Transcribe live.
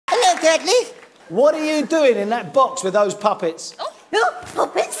Deadly. What are you doing in that box with those puppets? Oh, look,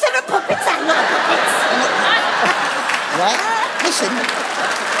 puppets, there are puppets, and not puppets. Right, listen.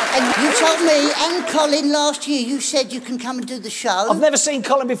 And you told me and Colin last year, you said you can come and do the show. I've never seen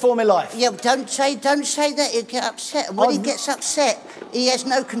Colin before in my life. Yeah, don't say that, he'll get upset. And when he gets upset, he has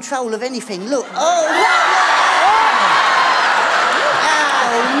no control of anything. Look, oh,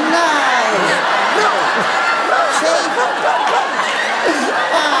 no! Look, see?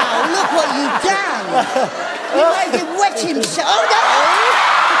 Oh, look what you've done. You made him wet himself. Oh, no!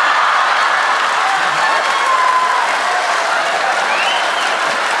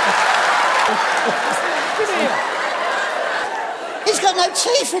 He's got no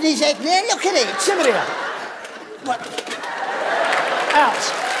teeth in his head now, look at it. Give it here. What? Out.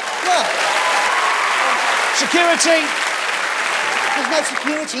 What? Security. There's no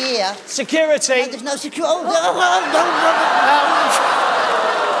security here. Security. No, there's no security. Out.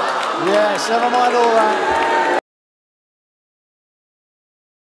 Yes, never mind all that.